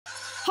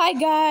Hi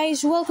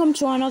guys, welcome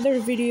to another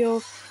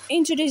video.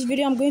 In today's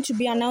video, I'm going to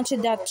be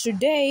announcing that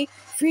today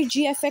free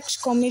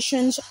GFX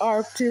commissions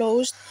are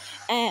closed,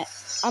 and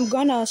I'm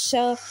gonna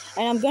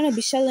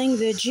be selling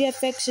the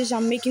GFXs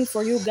I'm making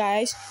for you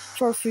guys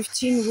for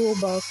 15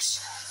 Robux.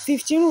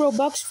 15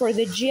 Robux for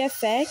the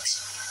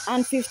GFX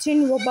and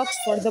 15 Robux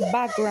for the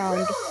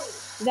background.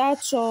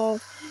 That's all.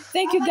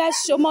 Thank you guys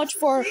so much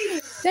for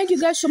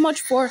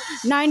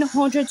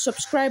 900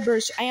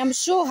 subscribers. I am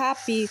so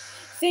happy.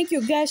 Thank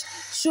you guys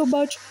so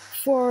much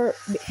for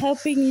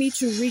helping me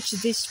to reach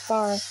this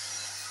far.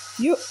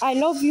 I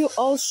love you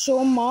all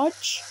so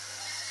much,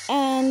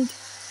 and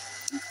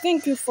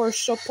thank you for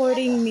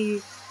supporting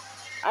me.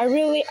 I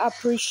really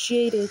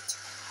appreciate it.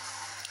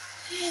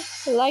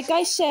 Like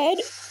I said,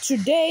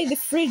 today the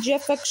free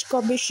GFX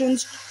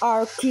commissions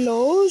are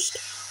closed,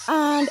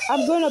 and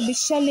I'm gonna be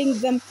selling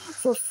them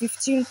for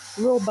 15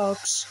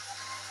 Robux.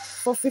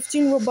 For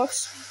 15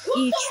 Robux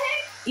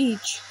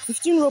each.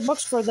 15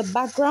 Robux for the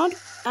background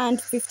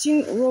and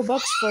 15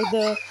 Robux for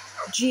the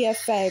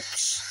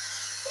GFX.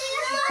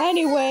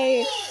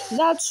 Anyway,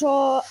 that's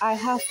all I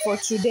have for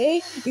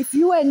today. If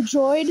you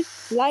enjoyed,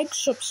 like,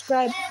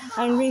 subscribe,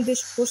 and ring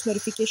this post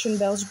notification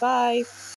bells. Bye.